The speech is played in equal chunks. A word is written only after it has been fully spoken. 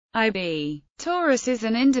IB Tauris is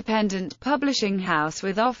an independent publishing house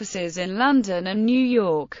with offices in London and New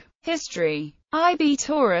York. History: IB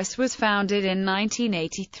Tauris was founded in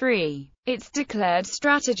 1983. Its declared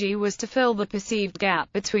strategy was to fill the perceived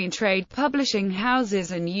gap between trade publishing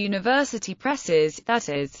houses and university presses, that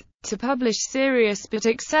is, to publish serious but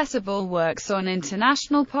accessible works on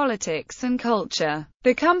international politics and culture.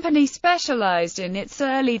 The company specialized in its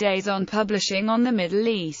early days on publishing on the Middle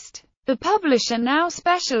East. The publisher now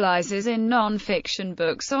specializes in non-fiction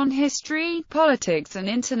books on history, politics and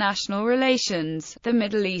international relations, the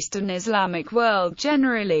Middle East and Islamic world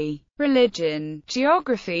generally, religion,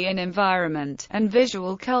 geography and environment, and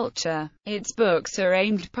visual culture. Its books are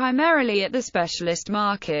aimed primarily at the specialist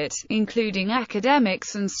market, including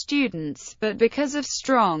academics and students, but because of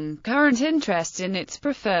strong current interest in its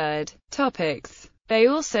preferred topics, they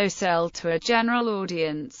also sell to a general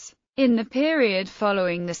audience. In the period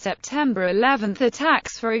following the September 11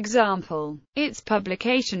 attacks, for example, its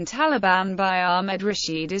publication Taliban by Ahmed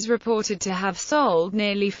Rashid is reported to have sold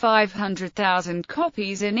nearly 500,000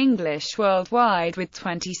 copies in English worldwide, with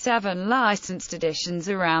 27 licensed editions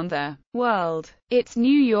around the world. Its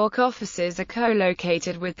New York offices are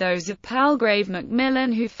co-located with those of Palgrave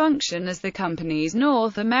Macmillan, who function as the company's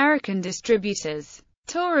North American distributors.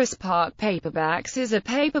 Tauris Park Paperbacks is a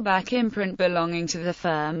paperback imprint belonging to the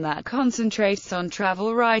firm that concentrates on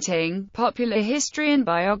travel writing, popular history and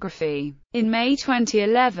biography. In May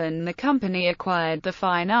 2011, the company acquired the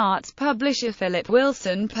fine arts publisher Philip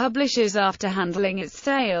Wilson Publishers after handling its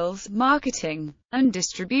sales, marketing, and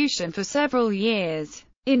distribution for several years.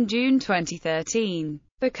 In June 2013,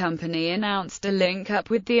 the company announced a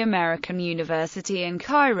link-up with the American University in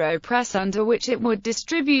Cairo Press, under which it would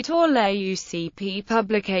distribute all AUCP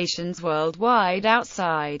publications worldwide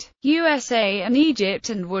outside USA and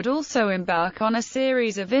Egypt, and would also embark on a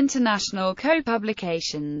series of international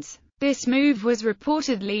co-publications. This move was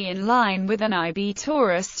reportedly in line with an IB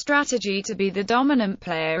Tauris strategy to be the dominant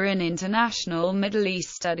player in international Middle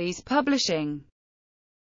East studies publishing.